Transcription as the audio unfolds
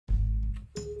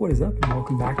What is up, and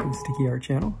welcome back to the Sticky Art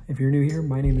channel. If you're new here,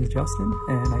 my name is Justin,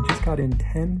 and I just got in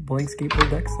 10 blank skateboard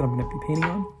decks that I'm going to be painting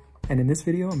on. And in this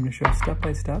video, I'm going to show step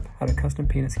by step how to custom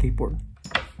paint a skateboard.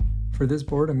 For this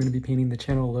board, I'm going to be painting the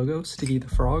channel logo, Sticky the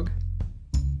Frog.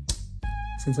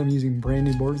 Since I'm using brand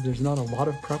new boards, there's not a lot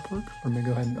of prep work. I'm going to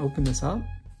go ahead and open this up.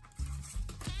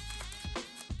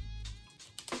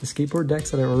 The skateboard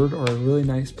decks that I ordered are a really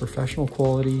nice professional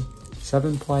quality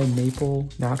 7-ply maple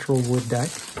natural wood deck.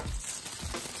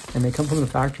 And they come from the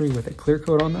factory with a clear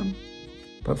coat on them.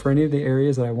 But for any of the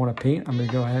areas that I want to paint, I'm going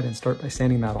to go ahead and start by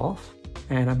sanding that off.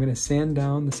 And I'm going to sand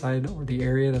down the side or the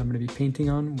area that I'm going to be painting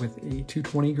on with a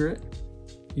 220 grit.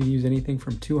 You can use anything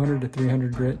from 200 to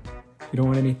 300 grit. You don't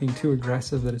want anything too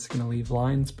aggressive that it's going to leave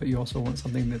lines, but you also want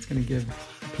something that's going to give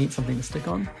paint something to stick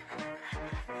on.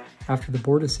 After the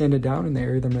board is sanded down in the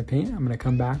area that I'm going to paint, I'm going to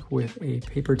come back with a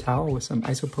paper towel with some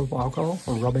isopropyl alcohol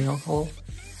or rubbing alcohol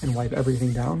and wipe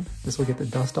everything down. This will get the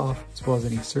dust off as well as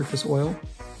any surface oil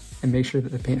and make sure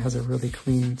that the paint has a really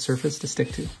clean surface to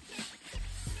stick to.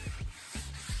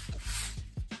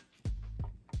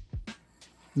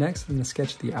 Next, I'm going to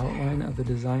sketch the outline of the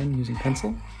design using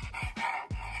pencil.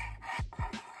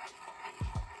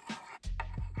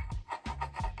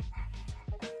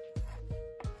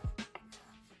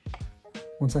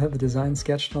 Once I have the design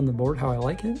sketched on the board how I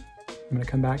like it, I'm going to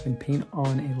come back and paint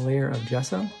on a layer of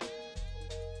gesso.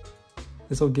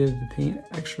 This will give the paint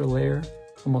extra layer,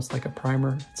 almost like a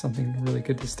primer, something really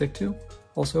good to stick to.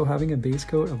 Also, having a base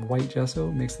coat of white gesso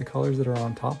makes the colors that are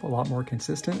on top a lot more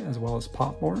consistent as well as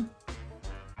pop more.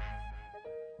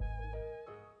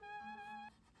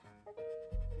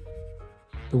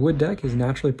 The wood deck is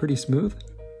naturally pretty smooth,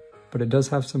 but it does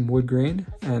have some wood grain,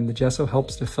 and the gesso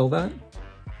helps to fill that.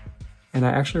 And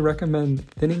I actually recommend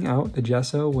thinning out the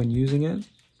gesso when using it.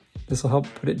 This will help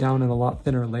put it down in a lot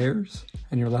thinner layers,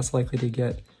 and you're less likely to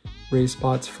get raised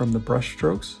spots from the brush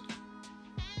strokes.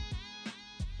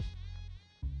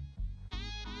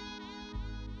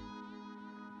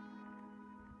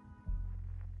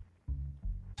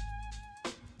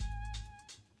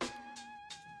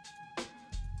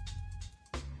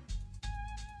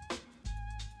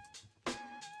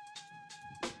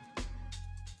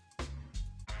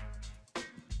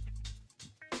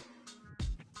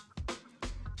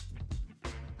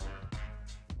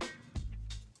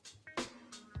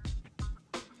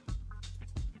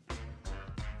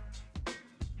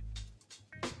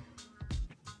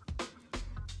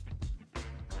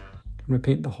 I'm going to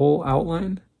paint the whole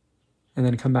outline and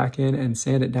then come back in and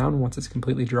sand it down once it's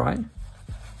completely dry.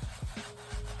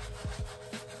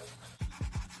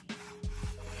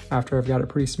 After I've got it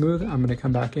pretty smooth, I'm going to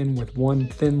come back in with one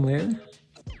thin layer.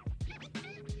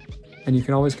 And you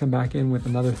can always come back in with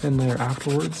another thin layer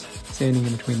afterwards, sanding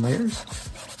in between layers.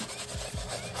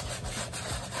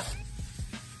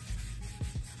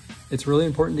 It's really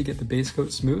important to get the base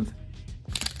coat smooth.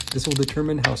 This will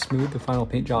determine how smooth the final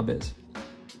paint job is.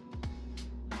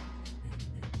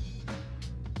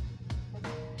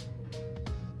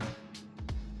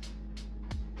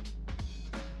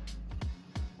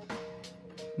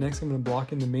 Next, I'm going to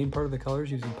block in the main part of the colors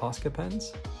using Posca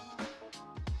pens.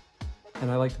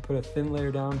 And I like to put a thin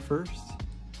layer down first,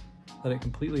 let it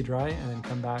completely dry, and then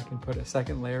come back and put a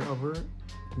second layer over it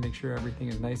to make sure everything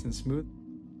is nice and smooth.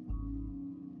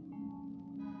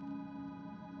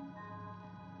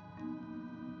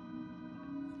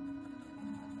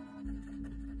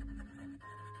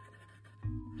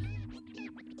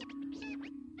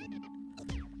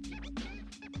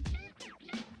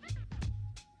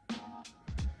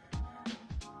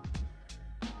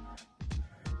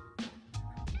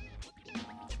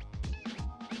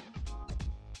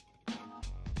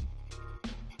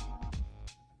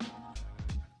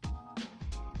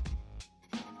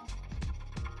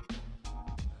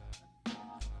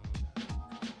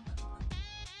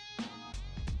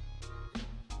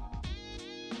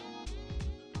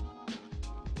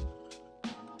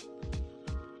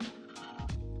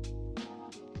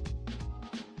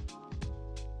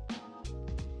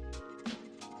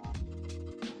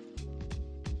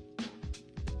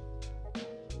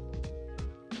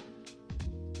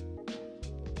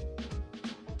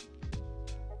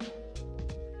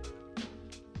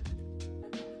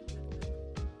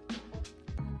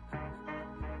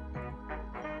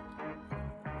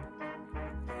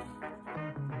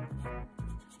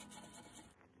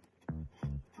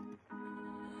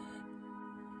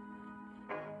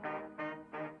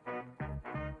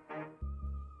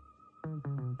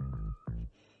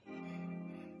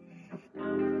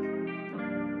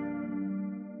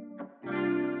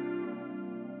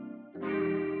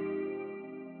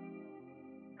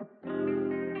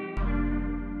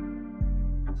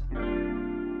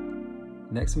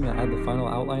 Next, I'm going to add the final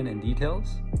outline and details.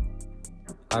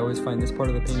 I always find this part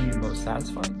of the painting the most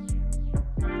satisfying.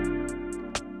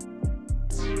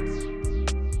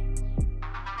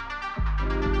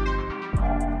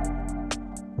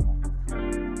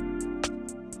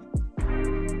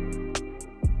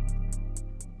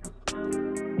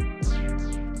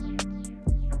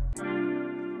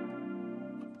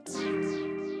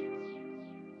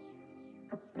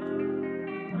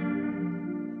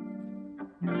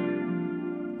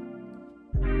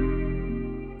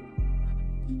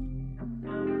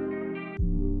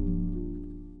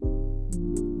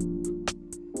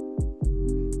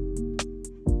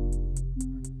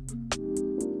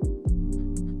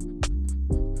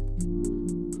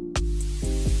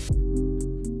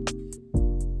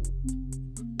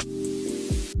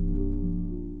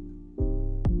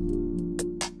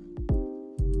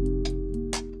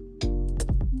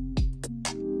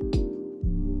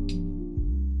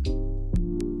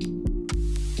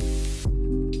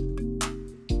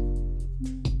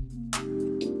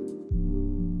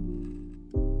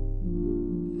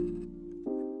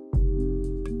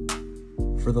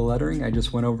 For the lettering, I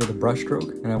just went over the brush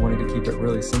stroke and I wanted to keep it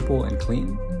really simple and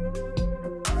clean.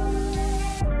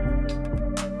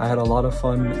 I had a lot of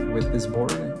fun with this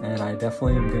board and I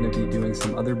definitely am going to be doing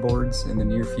some other boards in the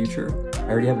near future. I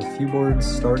already have a few boards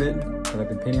started that I've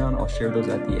been painting on. I'll share those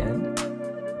at the end.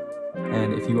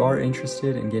 And if you are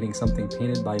interested in getting something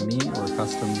painted by me or a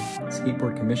custom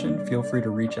skateboard commission, feel free to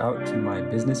reach out to my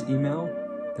business email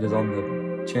that is on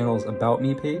the channel's About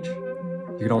Me page.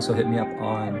 You can also hit me up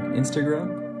on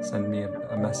Instagram, send me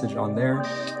a message on there.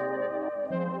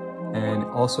 And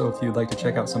also, if you'd like to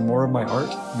check out some more of my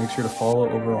art, make sure to follow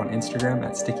over on Instagram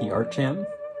at Sticky Art Jam.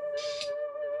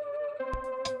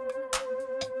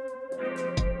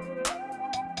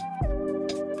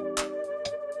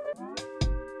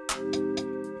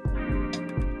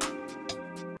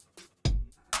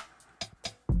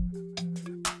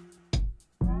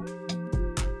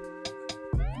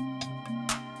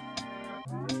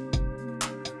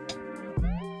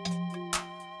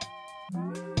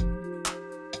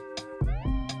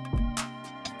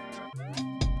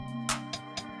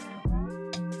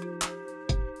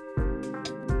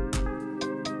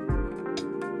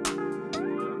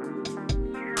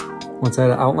 Once I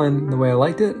had outlined the way I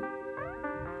liked it,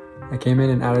 I came in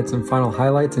and added some final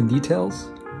highlights and details.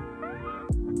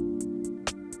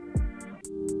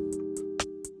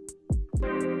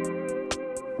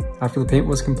 After the paint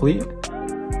was complete,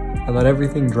 I let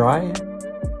everything dry.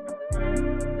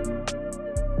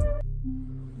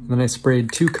 And then I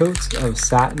sprayed 2 coats of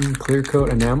satin clear coat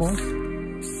enamel.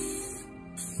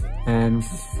 And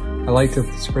I like to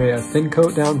spray a thin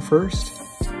coat down first,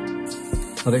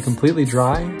 let it completely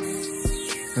dry,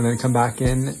 and then come back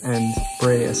in and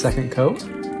spray a second coat.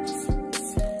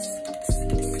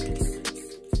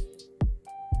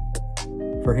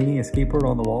 For hanging a skateboard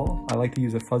on the wall, I like to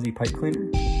use a fuzzy pipe cleaner,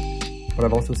 but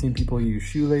I've also seen people use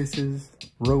shoelaces,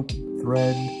 rope,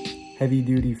 thread, heavy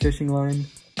duty fishing line,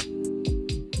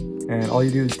 and all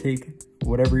you do is take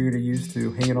whatever you're gonna use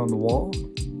to hang it on the wall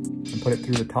and put it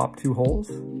through the top 2 holes.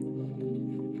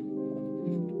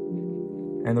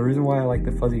 And the reason why I like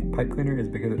the fuzzy pipe cleaner is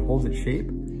because it holds its shape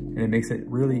and it makes it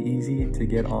really easy to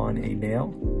get on a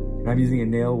nail. And I'm using a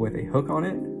nail with a hook on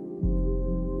it.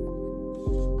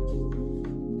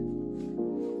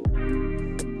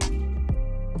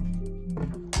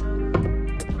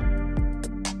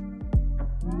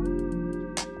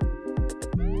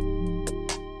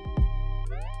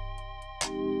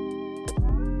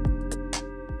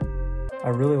 I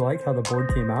really like how the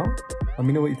board came out. Let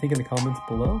me know what you think in the comments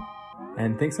below.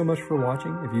 And thanks so much for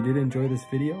watching. If you did enjoy this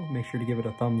video, make sure to give it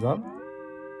a thumbs up,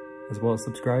 as well as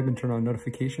subscribe and turn on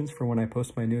notifications for when I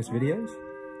post my newest videos.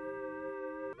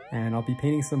 And I'll be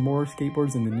painting some more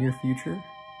skateboards in the near future.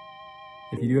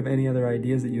 If you do have any other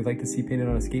ideas that you'd like to see painted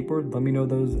on a skateboard, let me know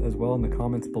those as well in the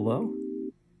comments below.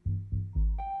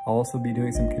 I'll also be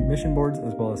doing some commission boards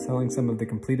as well as selling some of the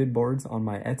completed boards on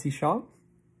my Etsy shop.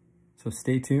 So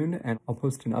stay tuned, and I'll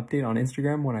post an update on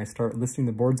Instagram when I start listing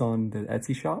the boards on the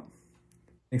Etsy shop.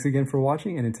 Thanks again for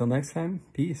watching, and until next time,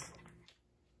 peace.